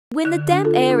When the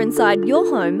damp air inside your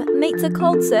home meets a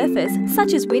cold surface,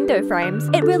 such as window frames,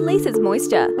 it releases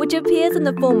moisture, which appears in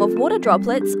the form of water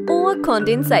droplets or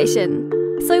condensation.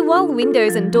 So while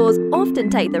windows and doors often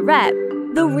take the rap,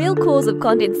 the real cause of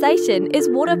condensation is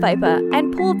water vapour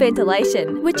and poor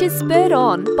ventilation, which is spurred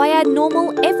on by our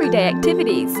normal everyday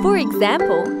activities. For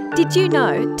example, did you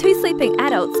know 2 sleeping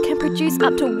adults can produce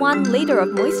up to 1 litre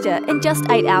of moisture in just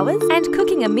 8 hours? And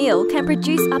cooking a meal can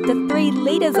produce up to 3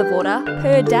 litres of water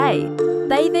per day.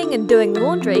 Bathing and doing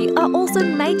laundry are also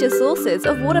major sources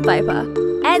of water vapour,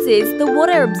 as is the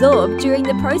water absorbed during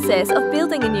the process of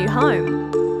building a new home.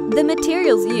 The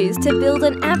materials used to build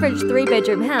an average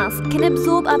 3-bedroom house can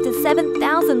absorb up to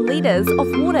 7,000 litres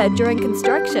of water during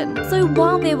construction. So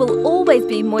while there will always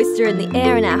be moisture in the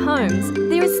air in our homes,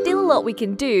 there is still a lot we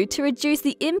can do to reduce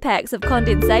the impacts of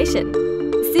condensation.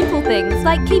 Simple things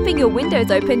like keeping your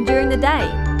windows open during the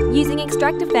day, using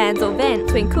extractor fans or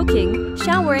vents when cooking,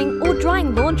 showering or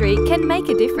drying laundry can make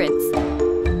a difference.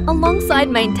 Alongside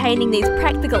maintaining these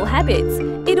practical habits,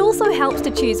 it also helps to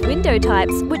choose window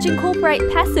types which incorporate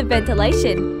passive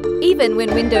ventilation, even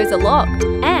when windows are locked,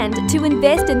 and to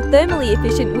invest in thermally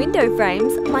efficient window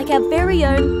frames like our very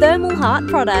own Thermal Heart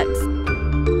products.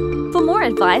 For more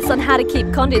advice on how to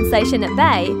keep condensation at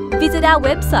bay, visit our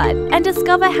website and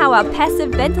discover how our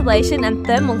passive ventilation and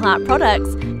Thermal Heart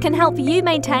products can help you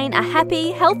maintain a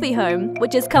happy, healthy home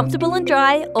which is comfortable and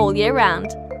dry all year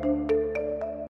round.